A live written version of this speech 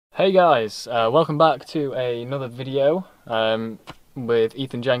Hey guys, welcome back to another video with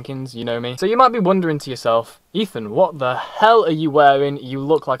Ethan Jenkins, you know me. So you might be wondering to yourself, Ethan, what the hell are you wearing? You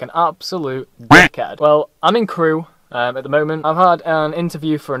look like an absolute dickhead. Well, I'm in Crewe at the moment. I've had an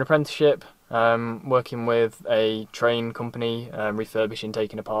interview for an apprenticeship, working with a train company, refurbishing,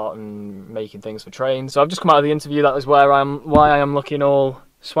 taking apart and making things for trains. So I've just come out of the interview. That is why I am looking all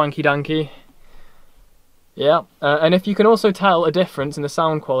swanky danky. Yeah, and if you can also tell a difference in the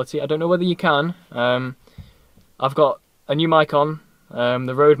sound quality, I don't know whether you can. I've got a new mic on,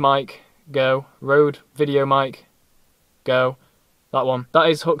 the Rode mic, go. Rode video mic, go. That one. That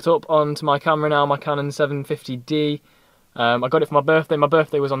is hooked up onto my camera now, my Canon 750D. I got it for my birthday. My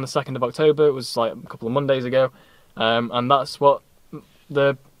birthday was on the 2nd of October. It was like a couple of Mondays ago. And that's what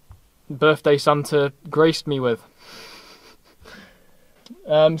the birthday Santa graced me with.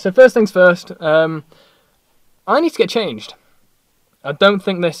 So first things first. I need to get changed. I don't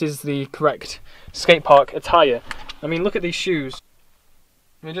think this is the correct skate park attire. I mean, look at these shoes.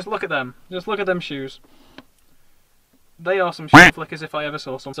 I mean, just look at them. Just look at them shoes. They are some shoe flickers if I ever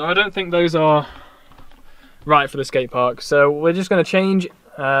saw some. So I don't think those are right for the skate park. So we're just going to change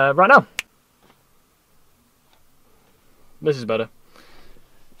right now. This is better.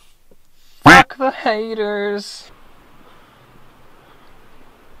 Fuck the haters.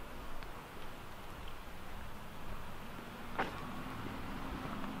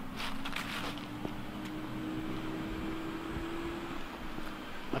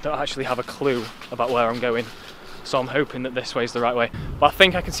 I don't actually have a clue about where I'm going, so I'm hoping that this way's the right way. But I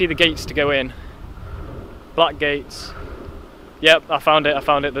think I can see the gates to go in. Black gates. Yep, I found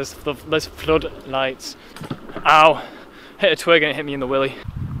it, There's floodlights. Ow! Hit a twig and it hit me in the willy.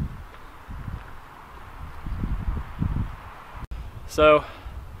 So,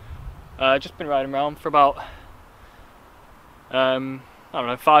 just been riding around for about, I don't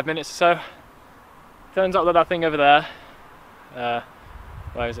know, 5 minutes or so. Turns out that thing over there,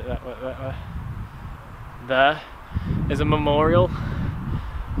 where is it? There is a memorial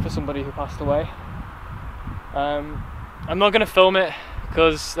for somebody who passed away. I'm not going to film it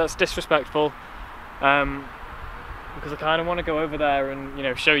because that's disrespectful. Because I kind of want to go over there and, you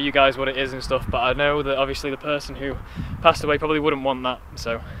know, show you guys what it is and stuff. But I know that obviously the person who passed away probably wouldn't want that.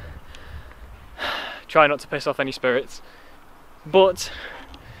 So try not to piss off any spirits. But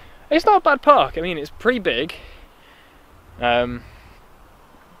it's not a bad park. I mean, it's pretty big.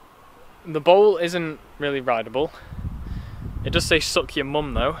 The bowl isn't really rideable. It does say suck your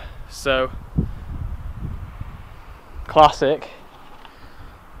mum though, so classic.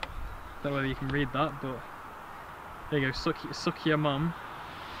 Don't know whether you can read that, but there you go, suck your mum.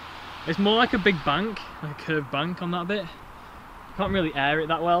 It's more like a big bank, like a curved bank on that bit. Can't really air it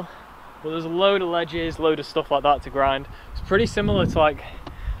that well, but there's a load of ledges, load of stuff like that to grind. It's pretty similar to like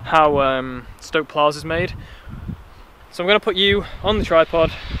how Stoke Plaza is made. So I'm going to put you on the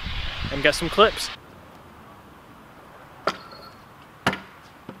tripod and get some clips.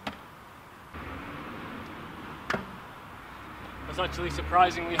 That's actually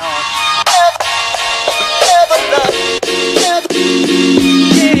surprisingly hard.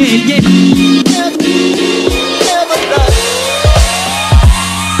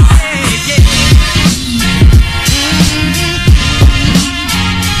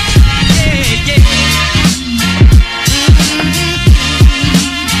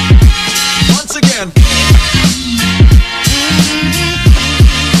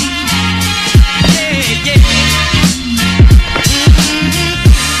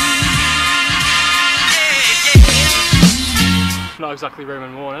 Not exactly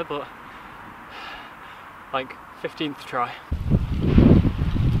Roman Warner, but like 15th try.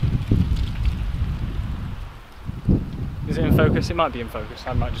 Is it in focus? It might be in focus.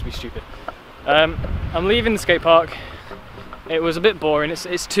 I might just be stupid. I'm leaving the skate park. It was a bit boring.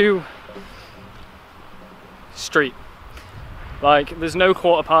 It's too street. Like, there's no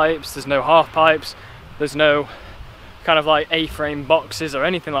quarter pipes, there's no half pipes, there's no kind of like A-frame boxes or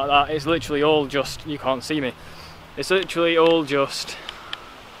anything like that. It's literally all just, you can't see me. It's literally all just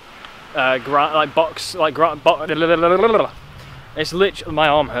it's literally, my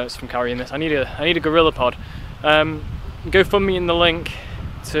arm hurts from carrying this. I need a gorilla pod. Go fund me in the link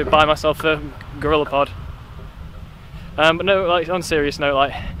to buy myself a gorilla pod. But no, like on a serious note,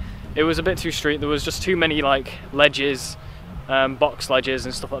 like it was a bit too street. There was just too many like ledges, box ledges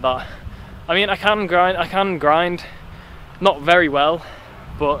and stuff like that. I mean, I can grind, not very well,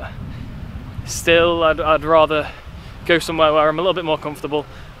 but still, I'd rather go somewhere where I'm a little bit more comfortable.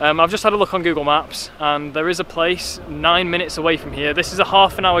 I've just had a look on Google Maps and there is a place 9 minutes away from here. This is a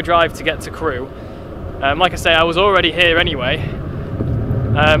half an hour drive to get to Crewe. Like I say, I was already here anyway,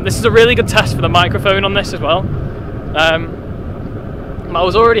 This is a really good test for the microphone on this as well. I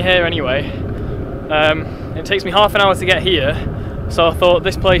was already here anyway. It takes me half an hour to get here, so I thought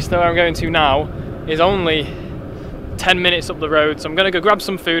this place that I'm going to now is only 10 minutes up the road, so I'm going to go grab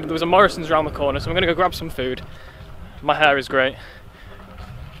some food. There was a Morrison's around the corner, so I'm going to go grab some food. My hair is great.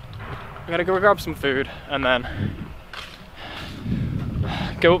 I'm going to go grab some food and then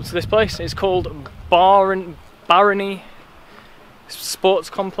go up to this place. It's called Barony Sports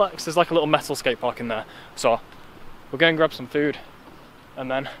Complex. There's like a little metal skate park in there, so we'll go and grab some food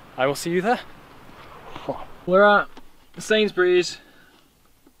and then I will see you there. We're at Sainsbury's.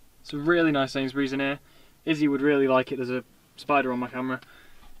 It's a really nice Sainsbury's in here. Izzy would really like it. There's a spider on my camera.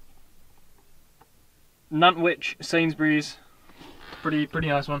 Nantwich Sainsbury's, pretty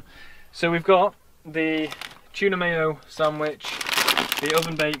nice one. So we've got the tuna mayo sandwich, the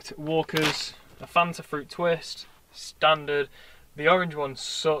oven baked Walkers, a Fanta fruit twist, standard. The orange one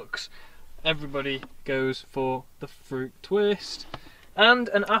sucks. Everybody goes for the fruit twist. And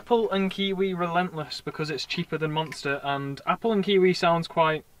an apple and kiwi relentless because it's cheaper than Monster, and apple and kiwi sounds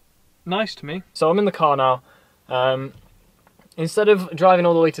quite nice to me. So I'm in the car now. Instead of driving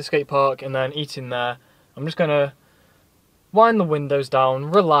all the way to skate park and then eating there, I'm just gonna wind the windows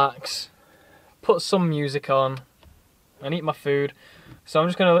down, relax, put some music on and eat my food. So I'm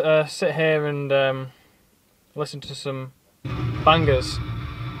just gonna sit here and listen to some bangers.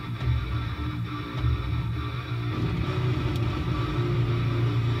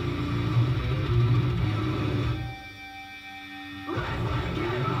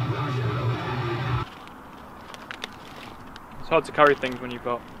 It's hard to carry things when you've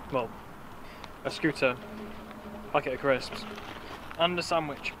got, well, a scooter, packet of crisps, and a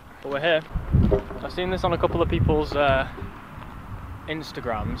sandwich. But we're here. I've seen this on a couple of people's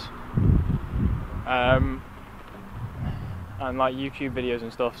Instagrams, and like YouTube videos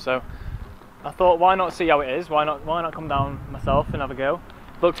and stuff. So I thought, why not see how it is? Why not come down myself and have a go?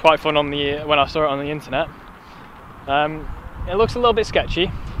 Looked quite fun on the when I saw it on the internet. It looks a little bit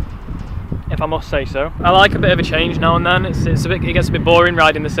sketchy, if I must say so. I like a bit of a change now and then. It gets a bit boring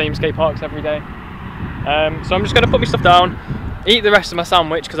riding the same skate parks every day. So I'm just going to put my stuff down, eat the rest of my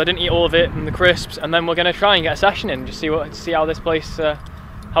sandwich because I didn't eat all of it, and the crisps, and then we're going to try and get a session in, just see how this place,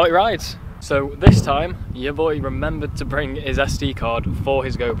 how it rides. So this time, your boy remembered to bring his SD card for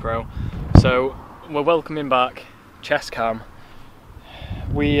his GoPro. So we're welcoming back chest cam.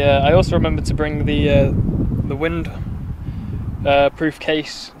 I also remembered to bring the wind proof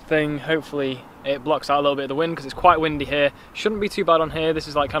case thing. Hopefully it blocks out a little bit of the wind because it's quite windy here. Shouldn't be too bad on here. This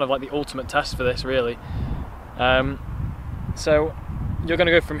is like kind of like the ultimate test for this, really. So you're going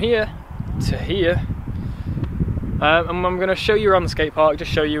to go from here to here, and I'm going to show you around the skate park,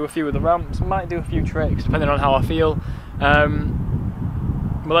 just show you a few of the ramps. Might do a few tricks depending on how I feel.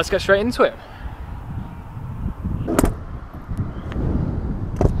 But let's get straight into it.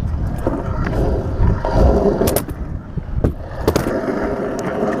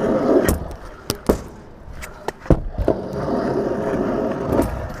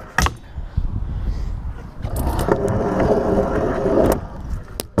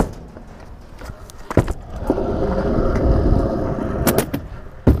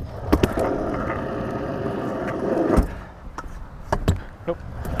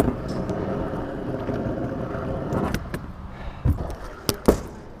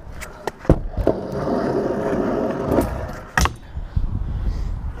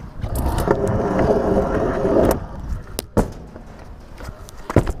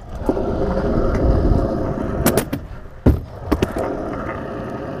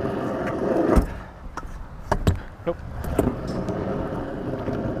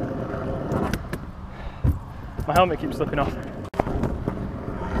 My helmet keeps slipping off.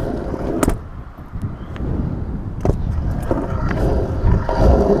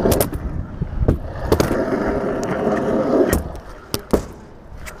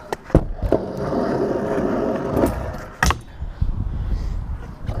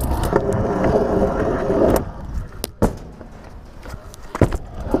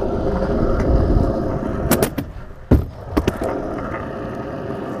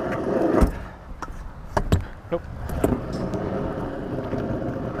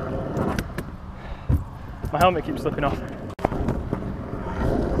 My helmet keeps slipping off.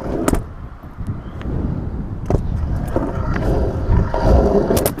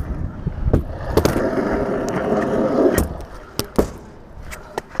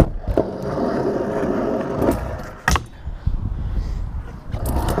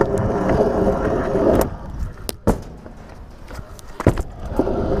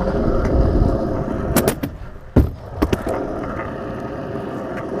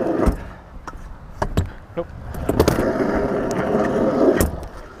 Nope.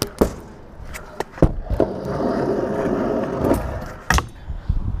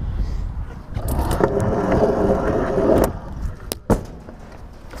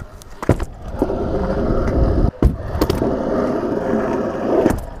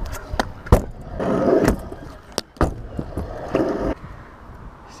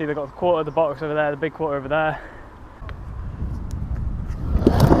 See, they've got the quarter of the box over there, the big quarter over there.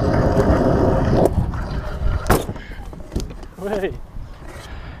 Wait.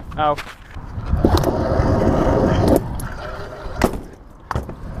 Ow.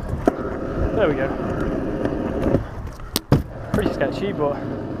 There we go. Pretty sketchy, but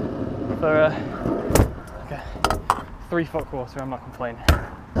for like a 3 foot quarter, I'm not complaining.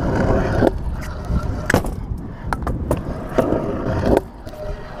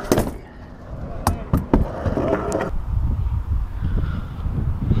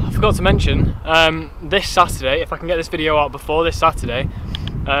 I forgot to mention, this Saturday, if I can get this video out before this Saturday,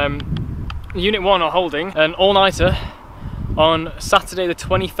 Unit 1 are holding an all-nighter on Saturday the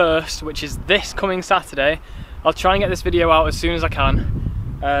 21st, which is this coming Saturday. I'll try and get this video out as soon as I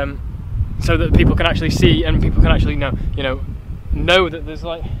can, so that people can actually see and people can actually know that there's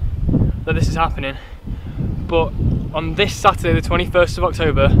that this is happening. But on this Saturday the 21st of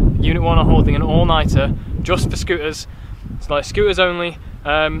October, Unit 1 are holding an all-nighter just for scooters. It's like scooters only.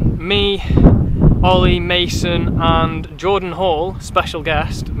 Me, Ollie, Mason and Jordan Hall, special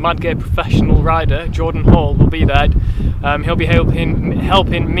guest, Mad Gear professional rider, Jordan Hall will be there. He'll be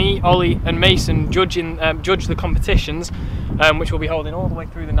helping me, Ollie and Mason judge the competitions, which we'll be holding all the way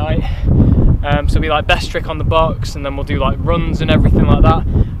through the night. So it'll be like best trick on the box, and then we'll do like runs and everything like that.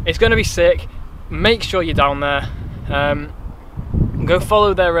 It's going to be sick. Make sure you're down there. Go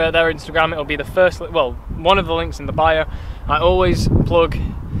follow their Instagram. It'll be the first, well, one of the links in the bio. I always plug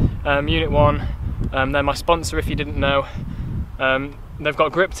Unit 1. They're my sponsor if you didn't know. They've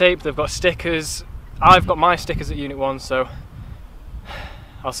got grip tape, they've got stickers. I've got my stickers at Unit 1, so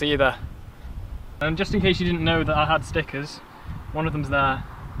I'll see you there. And just in case you didn't know that I had stickers, one of them's there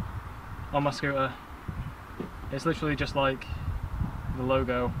on my scooter. It's literally just like the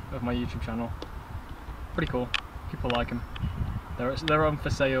logo of my YouTube channel. Pretty cool. People like them. They're on for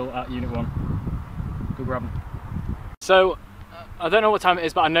sale at Unit 1. Go grab them. So, I don't know what time it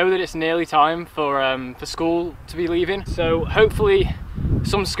is, but I know that it's nearly time for school to be leaving. So hopefully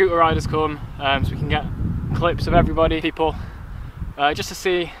some scooter riders come, so we can get clips of everybody, people, just to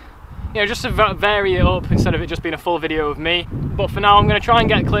see, just to vary it up instead of it just being a full video of me. But for now, I'm going to try and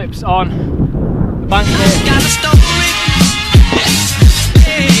get clips on the bank here.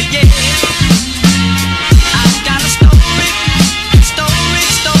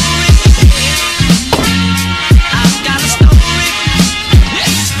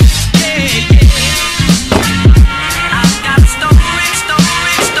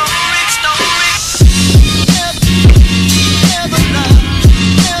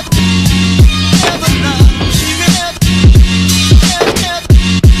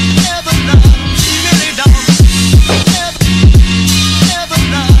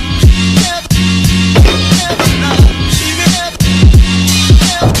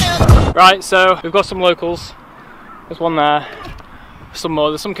 Right, so we've got some locals. There's one there. Some more.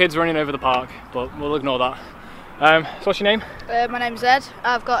 There's some kids running over the park, but we'll ignore that. So what's your name? My name's Ed.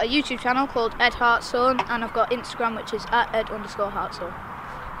 I've got a YouTube channel called Ed Hartstone, and I've got Instagram, which is @Ed_Hartstone.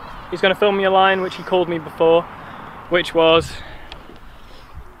 He's going to film me a line which he called me before, which was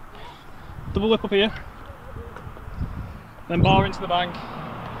double whip up here, then bar into the bank,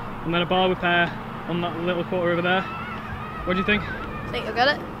 and then a bar repair on that little quarter over there. What do you think? I think I got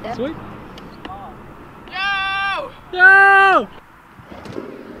it. Yeah. Sweet. Yo! Yo!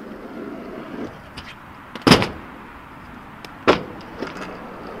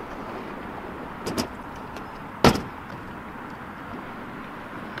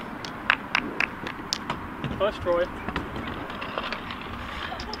 First Troy.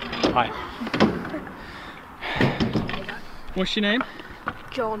 Hi. What's your name?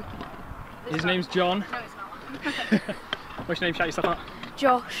 John. His name's John. No, it's not. What's your name? Shout yourself out.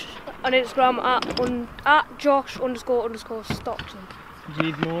 Josh on Instagram at Josh__Stockton. Do you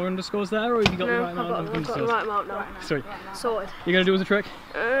need more underscores there, or have you got the right amount of I've got underscores? the right amount now. Sweet. Sorted. You gonna do us a trick?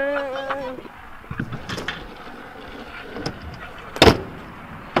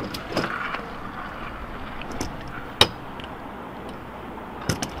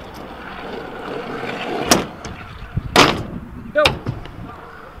 Go!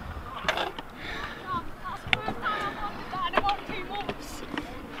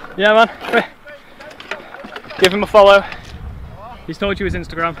 Yeah, man. Give him a follow. He's told you his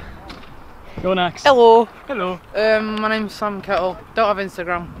Instagram. Go next. Hello. Hello. My name's Sam Kettle. Don't have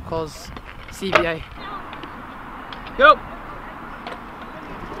Instagram because CBA. Go.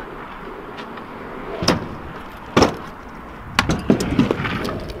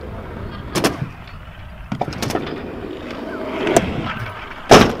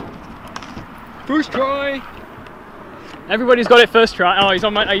 First try. Everybody's got it first try. Oh,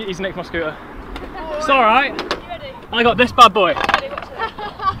 he's nicked my scooter. It's all right. I got this bad boy.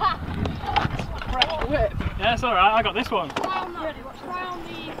 Yeah, it's all right. I got this one.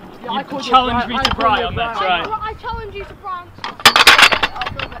 You challenged me to Bry on that, right? I challenge you to France.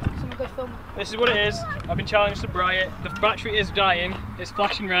 This is what it is. I've been challenged to Bry it. The battery is dying. It's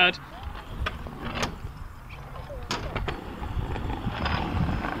flashing red.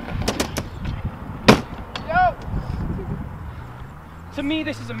 To me,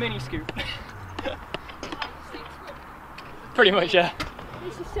 this is a mini scoop. Pretty much, yeah.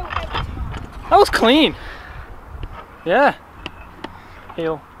 That was clean. Yeah.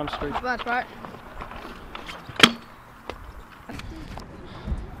 Heel, I'm screwed. That's right.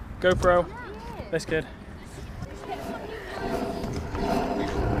 GoPro, this kid.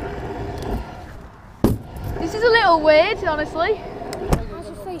 This is a little weird, honestly. How's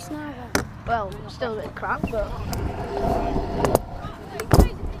your face now then? Well, still a bit crap, but.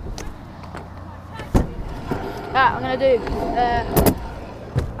 Right, I'm gonna do.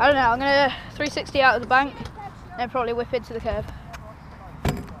 I don't know. I'm gonna 360 out of the bank, and probably whip into the curb.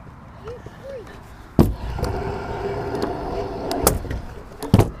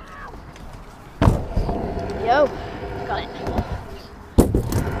 Yo, got it.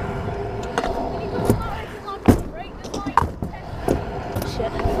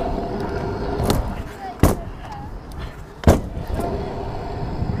 Shit.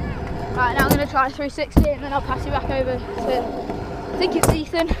 Right, now I'm going to try 360 and then I'll pass you back over to, I think it's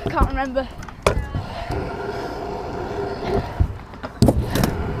Ethan, can't remember.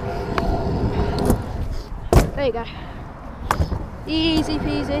 There you go. Easy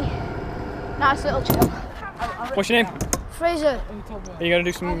peasy. Nice little chill. What's your name? Fraser. Are you going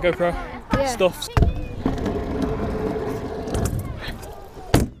to do some GoPro stuff?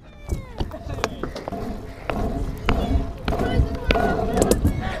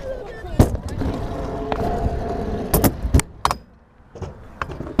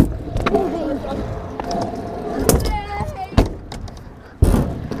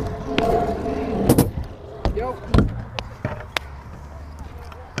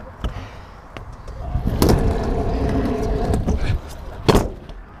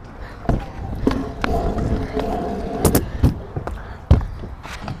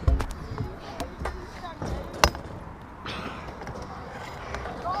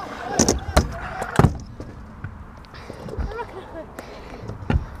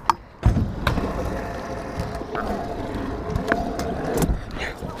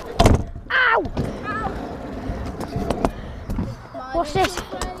 What's this?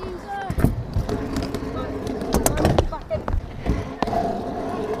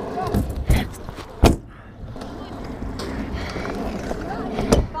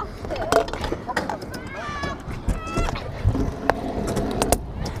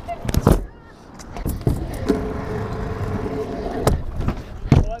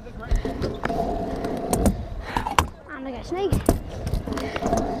 I'm gonna get a snake.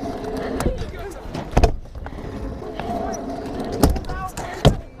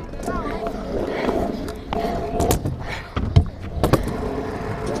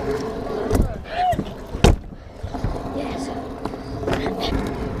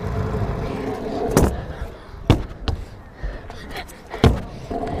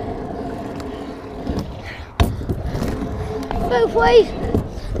 Both ways.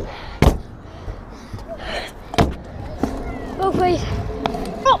 Both ways.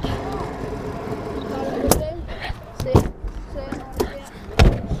 Up.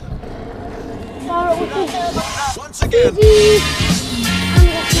 Once again.